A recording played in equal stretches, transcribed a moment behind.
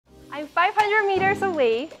I'm 500 meters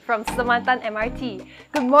away from Semantan MRT.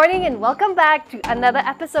 Good morning and welcome back to another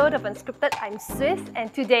episode of Unscripted. I'm Swiss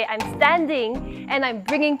and today I'm standing and I'm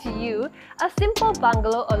bringing to you a simple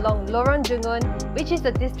bungalow along Lorong Dungun, which is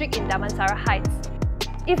a district in Damansara Heights.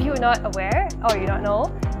 If you're not aware or you don't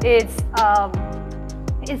know, it's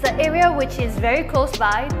an area which is very close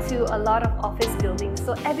by to a lot of office buildings,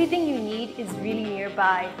 so everything you need is really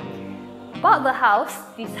nearby. About the house,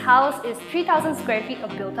 this house is 3,000 square feet of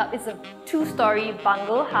built up. It's a two-story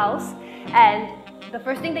bungalow house, and the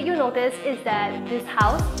first thing that you notice is that this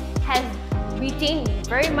house has retained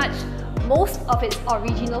very much most of its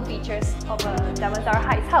original features of a Damansara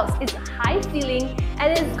Heights house. It's a high ceiling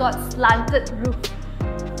and it's got slanted roof.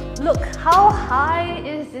 Look, how high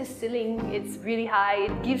is this ceiling? It's really high.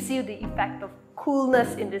 It gives you the effect of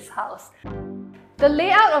coolness in this house. The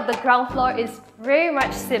layout of the ground floor is very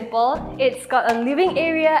much simple. It's got a living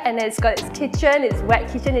area and it's got its kitchen. Its wet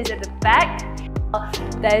kitchen is at the back.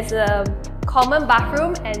 There's a common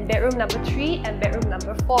bathroom and bedroom number 3 and bedroom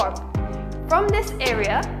number 4. From this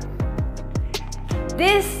area,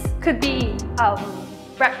 this could be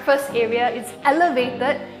breakfast area. It's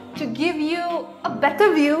elevated to give you a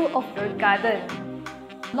better view of your garden.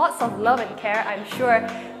 Lots of love and care, I'm sure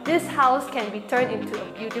this house can be turned into a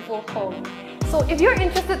beautiful home. So if you're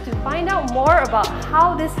interested to find out more about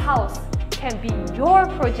how this house can be your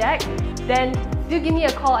project, then do give me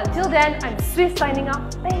a call. Until then, I'm Swiss signing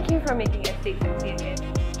off. Thank you for making a stay with me again.